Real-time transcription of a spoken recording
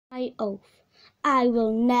my oath, I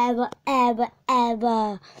will never, ever,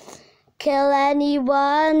 ever kill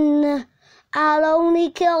anyone. I'll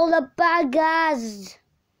only kill the bad guys.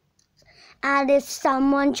 And if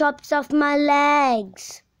someone chops off my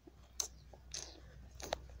legs,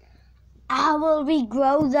 I will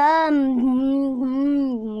regrow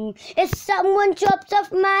them. If someone chops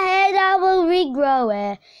off my head, I will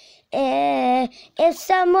regrow it. If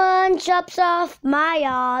someone chops off my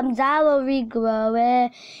arms, I will regrow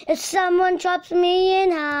it. If someone chops me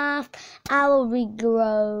in half, I will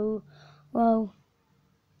regrow. Whoa.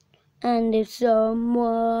 And if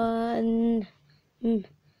someone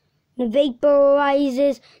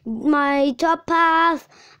vaporizes my top half,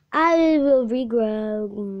 I will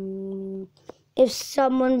regrow. If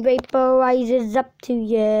someone vaporizes up to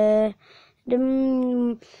you,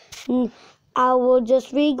 I will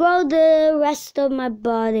just regrow the rest of my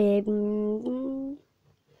body.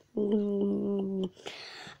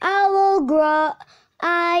 I will grow.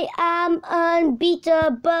 I am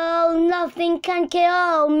unbeatable. Nothing can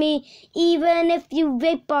kill me. Even if you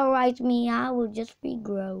vaporize me, I will just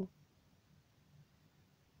regrow.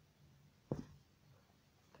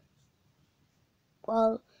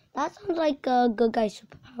 Well, that sounds like a good guy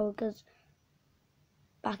superpower because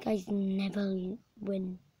bad guys never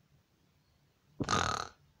win.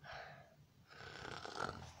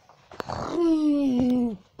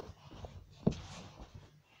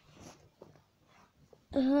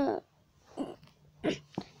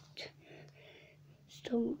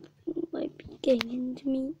 Something might be getting into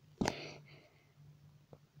me.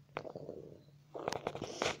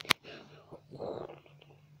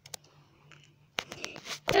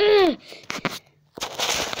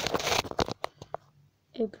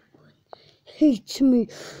 Everyone hates me.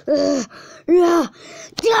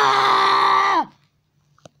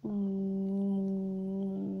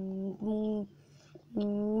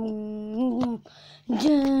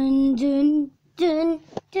 Dun, dun, dun,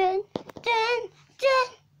 dun, dun, dun.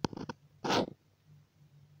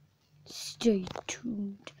 Stay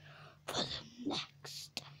tuned for the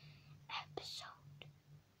next episode,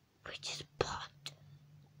 which is part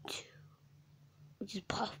 2, which is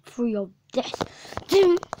part 3 of this.